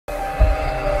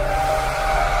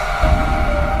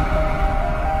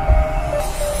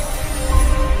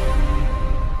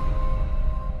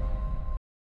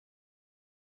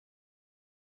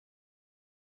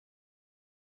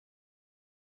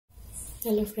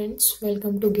Hello friends,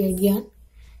 welcome to GYAN.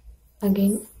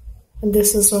 Again,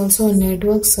 this is also a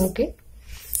network circuit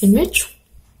in which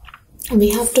we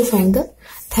have to find the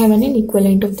Thevenin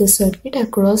equivalent of this circuit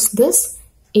across this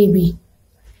AB.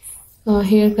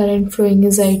 Here current flowing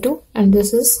is I2 and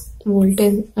this is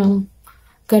voltage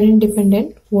current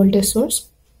dependent voltage source,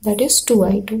 that is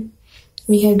 2I2.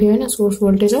 We have given a source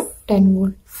voltage of 10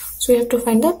 volt. So we have to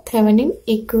find the Thevenin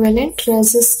equivalent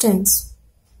resistance.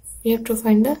 We have to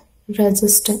find the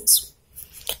resistance,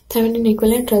 Thevenin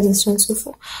equivalent resistance.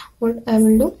 So what I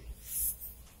will do,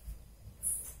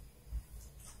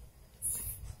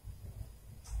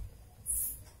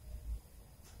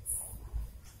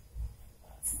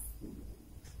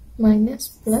 minus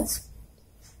plus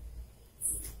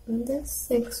this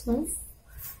 6 1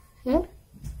 here.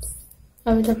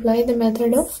 I will apply the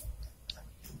method of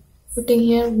putting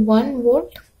here 1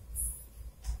 volt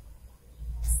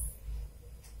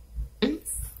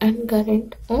and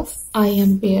current of I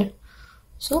ampere.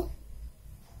 So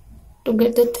to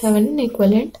get the Thevenin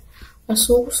equivalent, a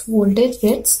source voltage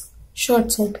gets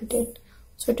short circuited.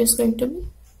 So it is going to be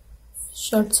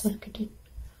short circuited.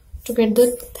 To get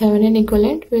the Thevenin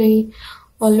equivalent, we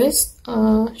always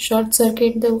short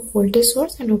circuit the voltage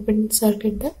source and open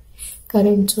circuit the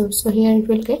current source. So here it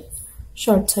will get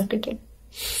short circuited.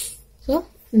 So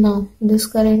now this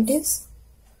current is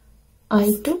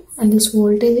I2 and this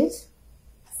voltage is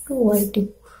 2I2.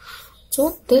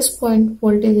 So this point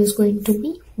voltage is going to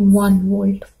be 1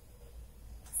 volt.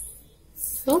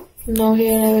 So now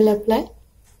here I will apply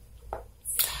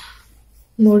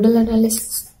nodal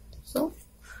analysis. So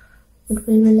it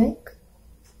will be like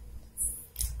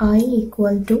I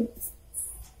equal to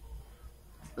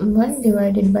 1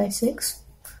 divided by 6,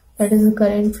 that is the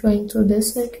current flowing through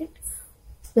this circuit,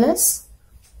 plus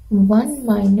 1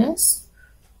 minus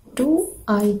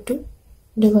 2I2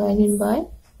 divided by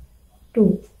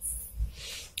 2,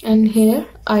 and here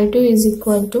I2 is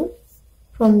equal to,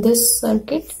 from this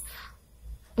circuit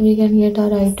we can get our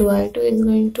I2 is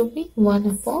going to be 1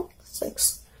 upon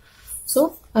 6.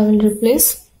 So I will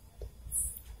replace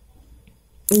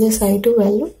this I2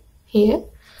 value here.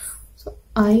 So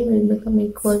I will become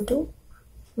equal to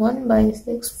 1 by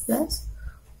 6 plus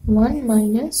 1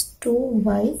 minus 2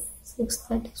 by 6,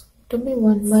 that is going to be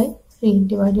 1 by 3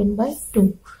 divided by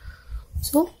 2.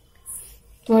 So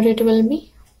what it will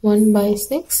be, 1 by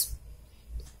 6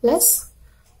 plus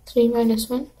 3 minus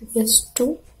 1, that is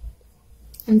 2,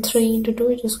 and 3 into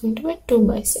 2, it is going to be 2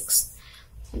 by 6.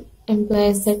 It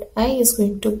implies that I is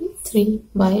going to be 3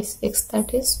 by 6,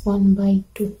 that is 1 by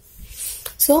 2.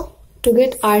 So to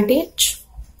get RTH,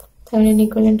 Thevenin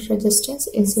equivalent resistance,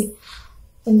 is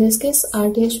in this case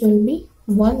RTH will be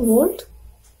 1 volt,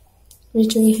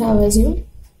 which we have assumed,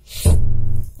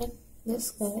 and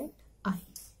this current I.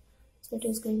 So it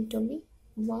is going to be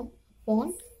 1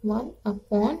 upon 1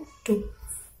 upon 2,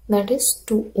 that is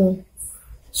 2 ohm.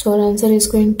 So our answer is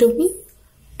going to be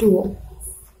 2 ohm.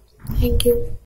 Thank you.